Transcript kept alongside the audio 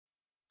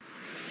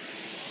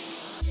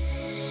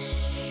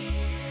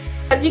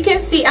As you can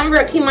see, I'm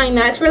rocking my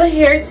natural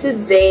hair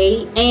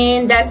today,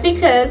 and that's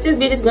because this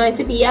video is going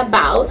to be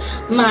about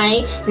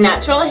my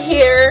natural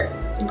hair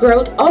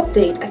growth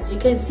update, as you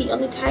can see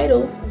on the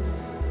title.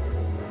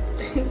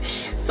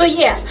 So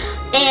yeah,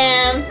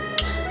 and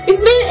it's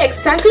been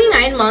exactly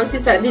 9 months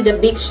since I did the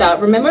big shop.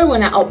 Remember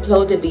when I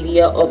uploaded the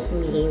video of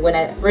me when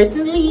I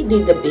recently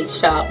did the big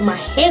shop? My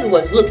head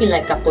was looking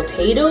like a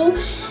potato,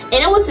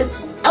 and I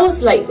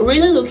was like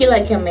really looking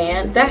like a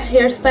man. That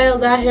hairstyle,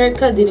 that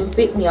haircut didn't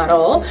fit me at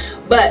all,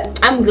 but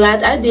I'm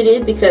glad I did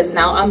it because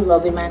now I'm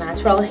loving my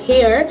natural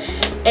hair.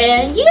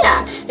 And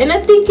yeah, and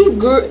I think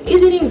it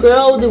didn't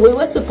grow the way it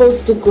was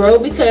supposed to grow,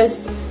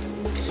 because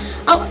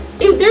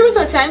if there was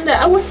a time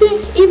that I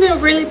wasn't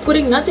even really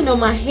putting nothing on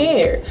my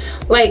hair,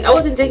 like I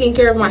wasn't taking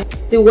care of my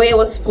the way I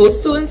was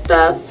supposed to and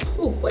stuff.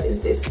 Ooh, what is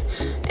this?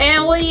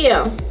 And well,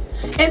 yeah.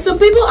 And some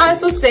people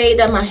also say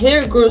that my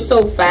hair grew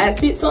so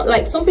fast. So,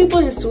 like some people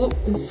in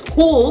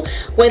school,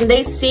 when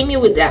they see me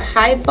with that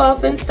high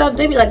puff and stuff,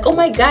 they be like, "Oh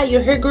my God,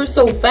 your hair grew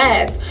so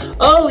fast.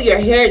 Oh, your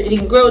hair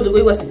didn't grow the way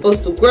it was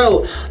supposed to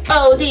grow.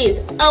 Oh this,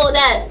 oh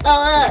that,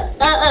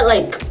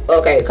 like,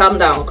 okay, calm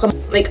down.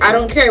 Like, I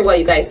don't care what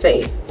you guys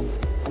say.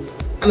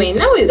 I mean,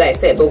 not what you guys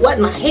say, but what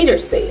my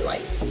haters say.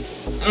 Like,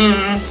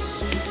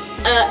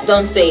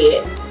 don't say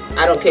it.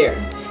 I don't care.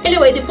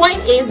 Anyway, the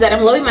point is that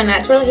I'm loving my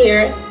natural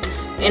hair,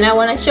 and I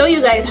want to show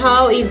you guys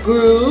how it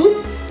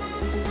grew.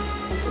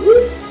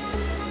 Oops.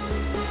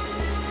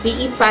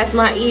 See, it past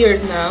my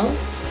ears now.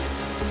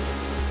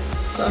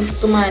 Comes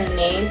to my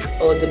neck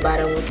or the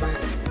bottom of my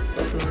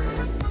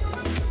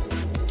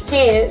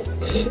head.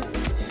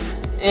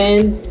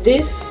 And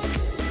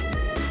this,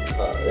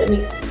 let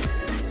me.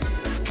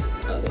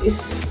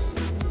 Is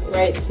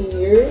right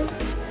here.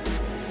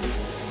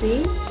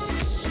 See,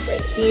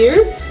 right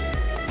here.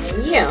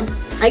 And yeah,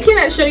 I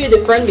cannot show you the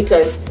front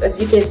because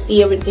as you can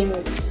see, everything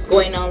is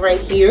going on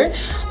right here.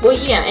 But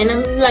yeah, and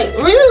I'm like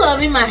really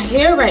loving my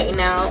hair right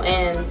now.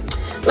 And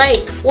like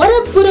what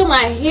I put on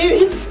my hair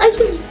is, I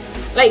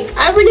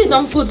really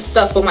don't put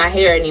stuff on my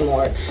hair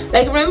anymore.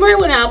 Like, remember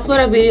when I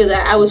uploaded a video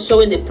that I was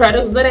showing the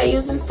products that I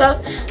use and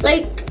stuff?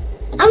 Like,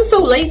 I'm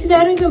so lazy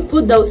that I don't even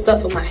put those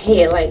stuff on my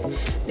hair. Like,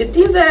 the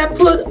things that I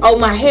put on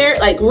my hair,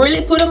 like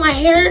really put on my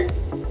hair,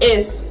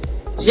 is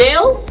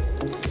gel.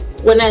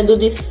 When I do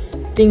this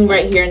thing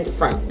right here in the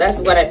front, that's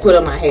what I put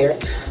on my hair.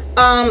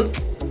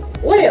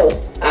 What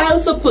else? I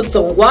also put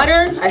some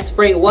water. I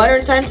spray water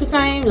time to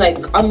time,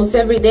 like almost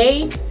every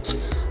day.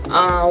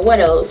 What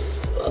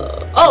else?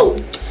 Oh,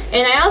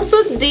 and I also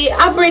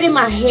I braided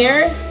my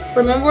hair.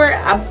 Remember,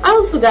 I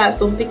also got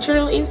some picture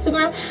on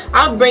Instagram.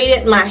 I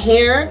braided my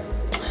hair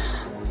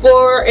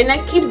and I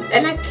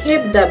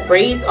kept the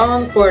braids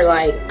on for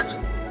like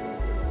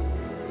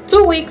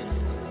 2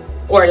 weeks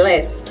or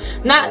less,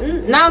 not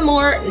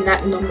more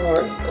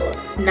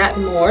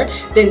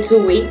than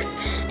 2 weeks.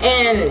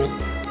 And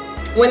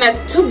when I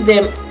took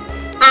them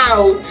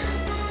out,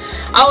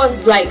 I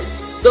was like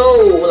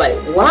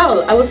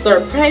wow, I was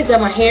surprised that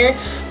my hair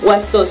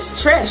was so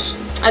stretched.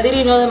 I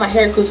didn't know that my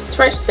hair could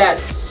stretch that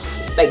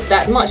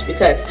much,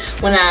 because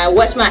when I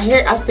wash my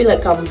hair I feel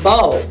like I'm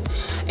bald.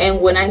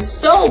 And when I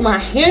saw my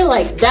hair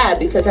like that,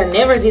 because I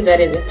never did that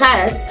in the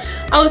past,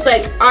 I was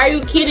like, are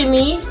you kidding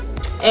me?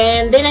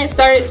 And then I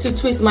started to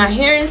twist my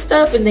hair and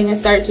stuff, and then I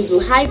started to do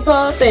high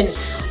puff and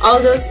all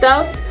those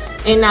stuff,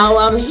 and now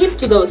I'm hip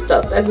to those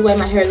stuff. That's why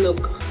my hair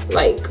look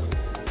like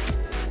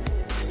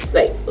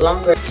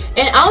longer.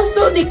 And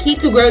also, the key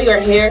to grow your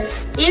hair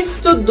is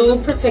to do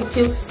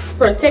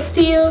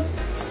protective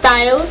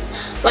styles.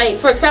 Like,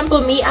 for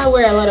example, me, I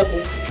wear a lot of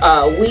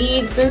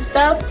wigs and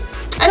stuff.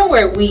 I don't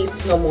wear weave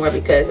no more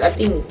because I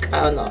think,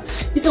 I don't know,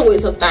 it's a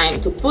waste of time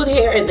to put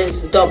hair and then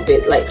just dump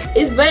it. Like,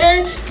 it's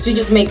better to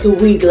just make a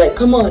wig. Like,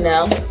 come on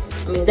now.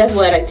 I mean, that's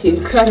what I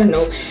think. I don't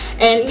know.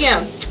 And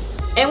yeah,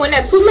 and when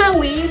I put my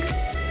wigs,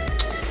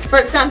 for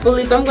example,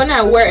 if I'm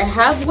gonna wear a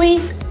half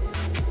wig,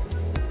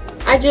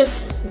 I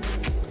just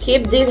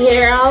keep this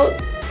hair out,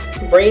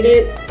 braid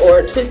it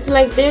or twist it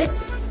like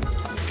this,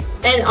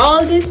 and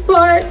all this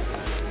part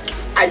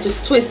I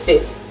just twist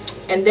it,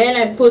 and then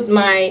I put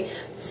my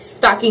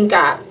stocking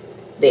cap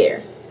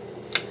there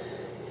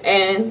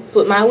and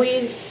put my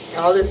wig and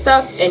all this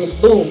stuff, and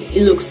boom,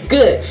 it looks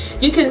good.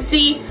 You can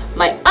see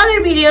my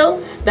other video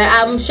that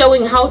I'm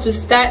showing how to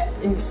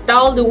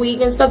install the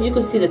wig and stuff. You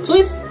can see the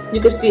twist, you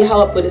can see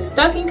how I put a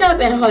stocking cap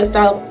and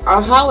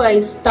how I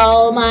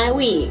install my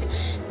wig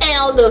and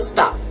all those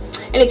stuff.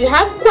 And if you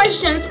have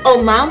questions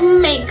on my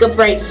makeup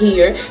right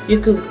here, you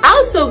could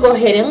also go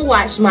ahead and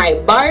watch my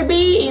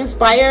Barbie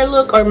inspired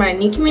look or my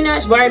Nicki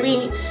Minaj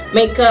Barbie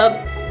makeup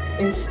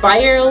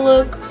inspire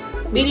look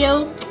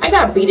video. I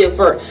got video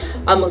for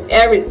almost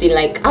everything.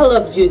 Like, I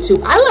love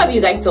YouTube. I love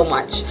you guys so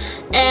much.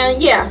 And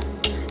yeah,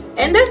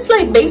 and that's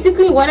like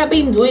basically what I've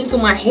been doing to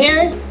my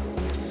hair.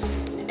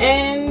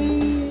 And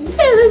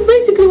yeah, that's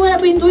basically what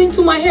I've been doing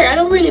to my hair. I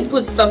don't really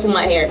put stuff on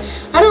my hair.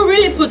 I don't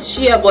really put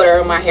shea butter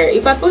on my hair.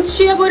 If I put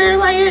shea butter in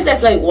my hair,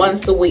 that's like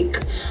once a week.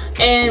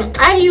 And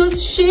I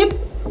use Sheep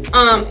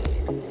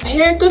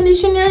hair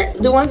conditioner,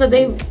 the ones that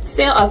they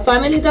sell at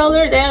Family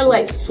Dollar, they're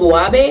like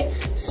Suave,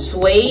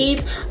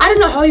 Suede. I don't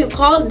know how you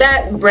call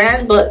that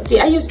brand, but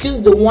I just use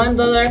the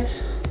 $1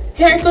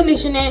 hair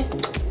conditioning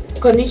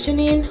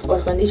or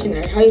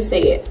conditioner, how you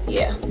say it,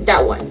 yeah,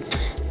 that one.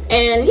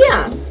 And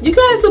yeah, you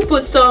guys will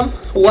put some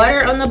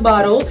water on the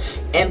bottle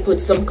and put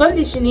some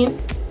conditioner.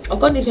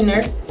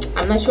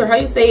 I'm not sure how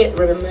you say it.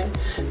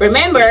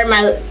 Remember,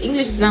 my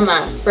English is not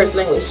my first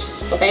language,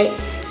 okay?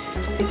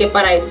 Así que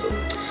para eso,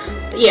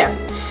 yeah.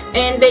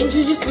 And then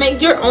you just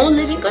make your own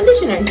leave-in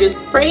conditioner. Just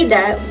spray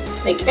that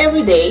like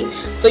every day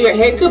so your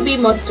hair could be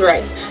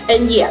moisturized.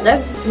 And yeah,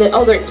 that's the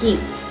other key.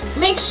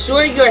 Make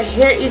sure your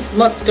hair is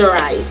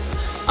moisturized,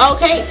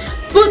 okay?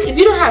 But if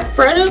you don't have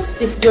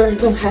products, if you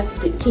don't have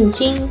the chin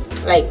chin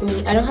like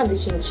me, I don't have the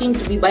chin chin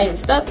to be buying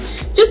stuff,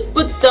 just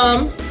put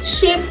some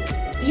cheap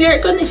hair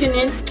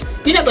conditioning.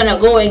 You're not gonna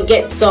go and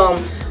get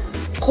some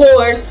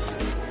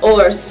horse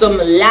or some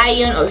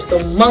lion or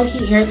some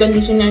monkey hair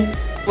conditioner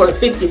for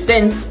 50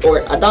 cents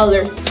or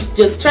 $1.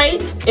 Just try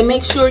it and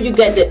make sure you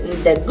get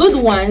the good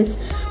ones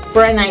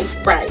for a nice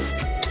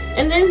price.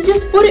 And then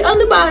just put it on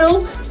the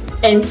bottle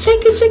and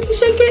shake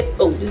it.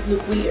 Oh, this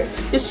looks weird.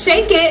 Just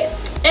shake it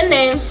and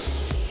then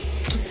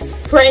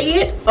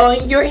spray it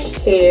on your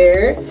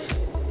hair.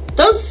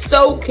 Don't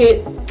soak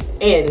it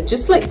in.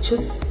 Just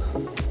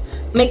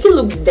make it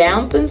look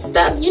damp and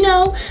stuff, you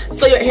know,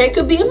 so your hair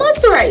could be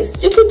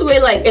moisturized. You could do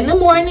it like in the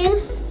morning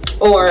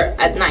or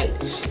at night.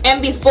 And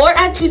before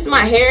I twist my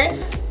hair,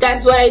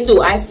 that's what I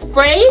do. I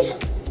spray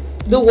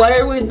the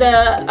water with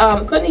the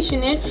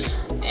conditioner,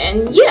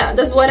 and yeah,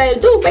 that's what I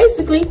do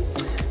basically.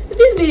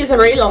 This video is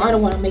very long. I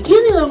don't want to make it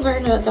any longer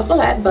and not talk a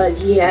lot, but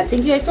yeah,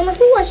 thank you guys so much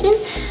for watching,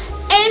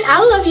 and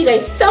I love you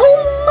guys so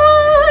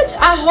much.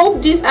 I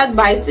hope these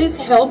advices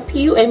help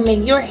you and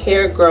make your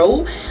hair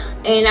grow.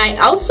 And I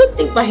also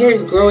think my hair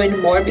is growing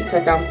more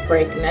because I'm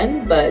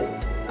pregnant, but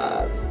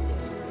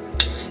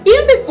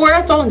even before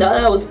I found out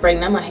I was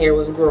pregnant, my hair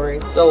was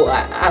growing. So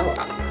I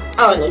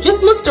don't know,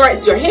 just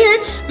moisturize your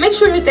hair. Make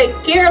sure you take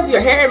care of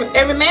your hair,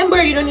 and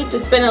remember, you don't need to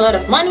spend a lot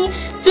of money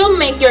to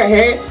make your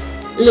hair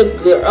look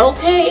good,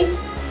 okay?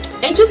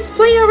 And just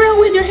play around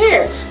with your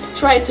hair.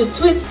 Try to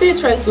twist it,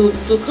 try to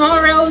do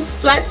cornrows,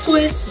 flat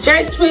twist,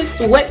 jerk twist,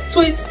 wet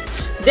twist,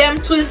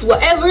 damp twist,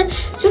 whatever.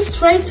 Just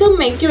try to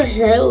make your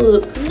hair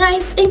look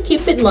nice and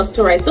keep it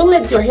moisturized. Don't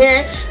let your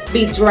hair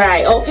be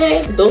dry,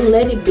 okay? Don't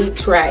let it be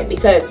dry,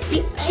 because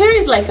hair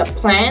is like a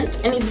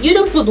plant, and if you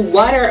don't put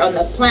water on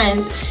the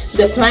plant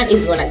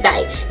is gonna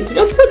die. If you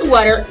don't put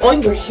water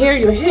on your hair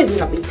is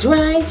gonna be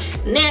dry,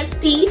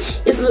 nasty.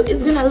 It's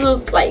gonna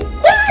look like,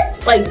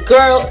 what? Like,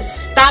 girl,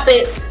 stop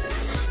it.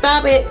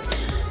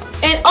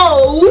 And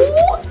oh,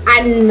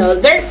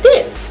 another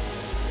tip: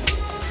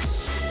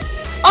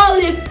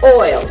 olive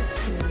oil.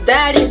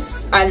 That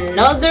is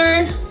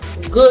another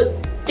good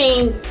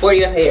thing for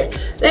your hair.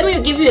 Let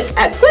me give you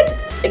a quick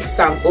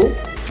example.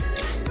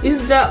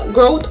 This is the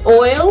growth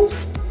oil.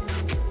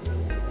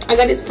 I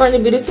got this from the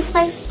beauty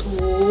supply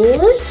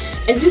store.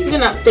 And just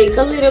gonna take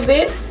a little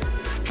bit,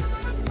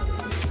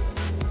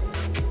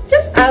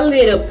 just a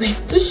little bit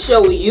to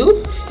show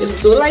you.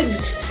 Just do like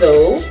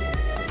so,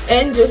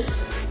 and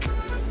just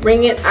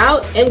bring it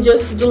out and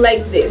just do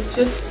like this.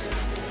 Just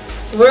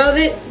rub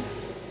it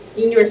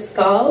in your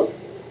scalp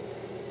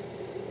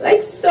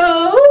like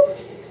so.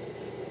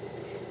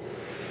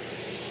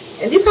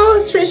 And this is how I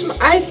stretch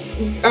my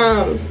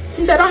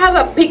since I don't have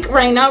a pick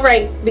right now,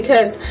 right,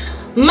 because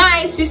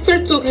my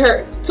sister took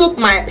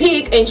my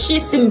pick and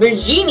she's in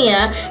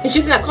Virginia and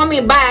she's not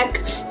coming back,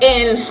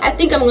 and I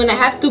think I'm gonna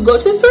have to go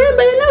to the store and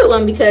buy another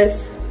one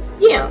because,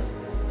 yeah.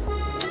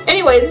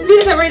 Anyways, this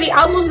video is already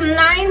almost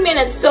 9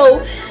 minutes, so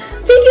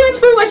thank you guys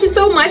for watching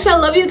so much. I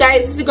love you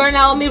guys. This is your girl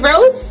Naomi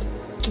Rose.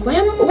 Why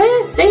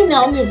I say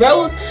Naomi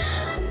Rose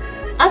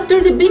after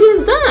the video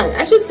is done?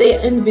 I should say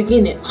it in the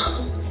beginning.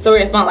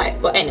 Story of my life.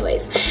 But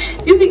anyways,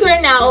 this is your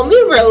girl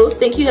Naomi Rose.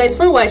 Thank you guys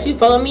for watching.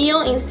 Follow me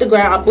on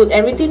Instagram. I'll put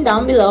everything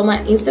down below. My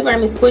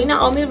Instagram is Queen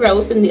Naomi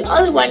Rose, and the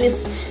other one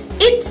is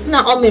It's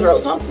Naomi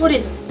Rose. I'll put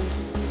it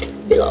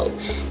below.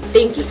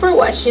 Thank you for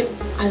watching.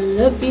 I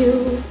love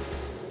you.